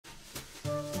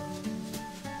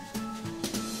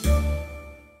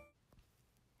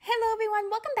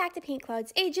back to Paint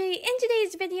Clouds AJ. In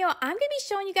today's video, I'm going to be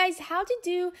showing you guys how to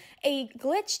do a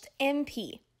glitched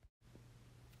MP.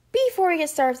 Before we get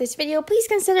started with this video, please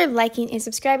consider liking and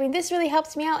subscribing. This really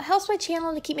helps me out, helps my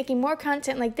channel to keep making more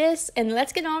content like this, and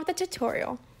let's get on with the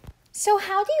tutorial. So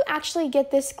how do you actually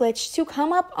get this glitch to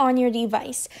come up on your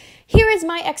device? Here is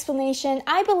my explanation.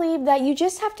 I believe that you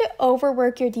just have to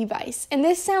overwork your device. And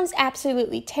this sounds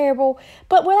absolutely terrible,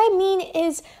 but what I mean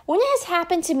is when it has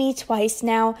happened to me twice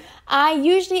now, I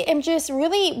usually am just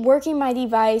really working my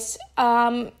device.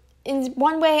 In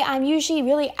one way, I'm usually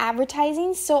really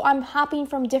advertising, so I'm hopping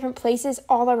from different places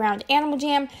all around Animal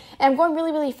Jam, and I'm going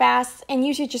really, really fast, and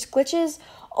usually just glitches.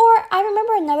 Or I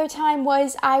remember another time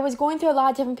was I was going through a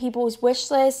lot of different people's wish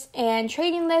lists and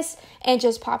trading lists, and it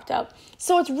just popped up.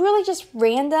 So it's really just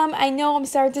random. I know, I'm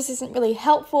sorry, this isn't really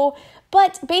helpful,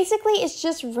 but basically it's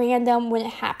just random when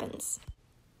it happens.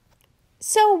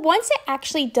 So once it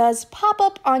actually does pop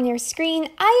up on your screen,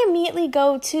 I immediately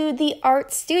go to the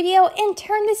art studio and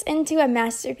turn this into a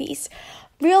masterpiece.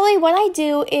 Really, what I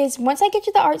do is once I get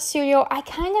to the art studio, I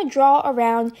kind of draw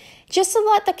around just to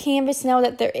let the canvas know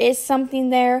that there is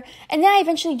something there. And then I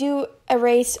eventually do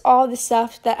erase all the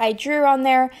stuff that I drew on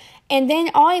there. And then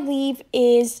all I leave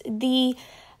is the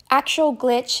actual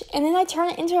glitch, and then I turn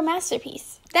it into a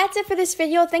masterpiece. That's it for this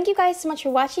video. Thank you guys so much for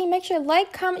watching. Make sure to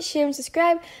like, comment, share, and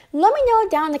subscribe. Let me know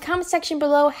down in the comment section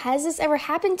below, has this ever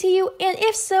happened to you? And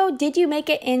if so, did you make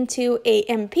it into a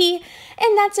MP?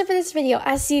 And that's it for this video.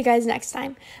 I'll see you guys next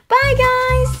time. Bye,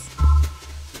 guys!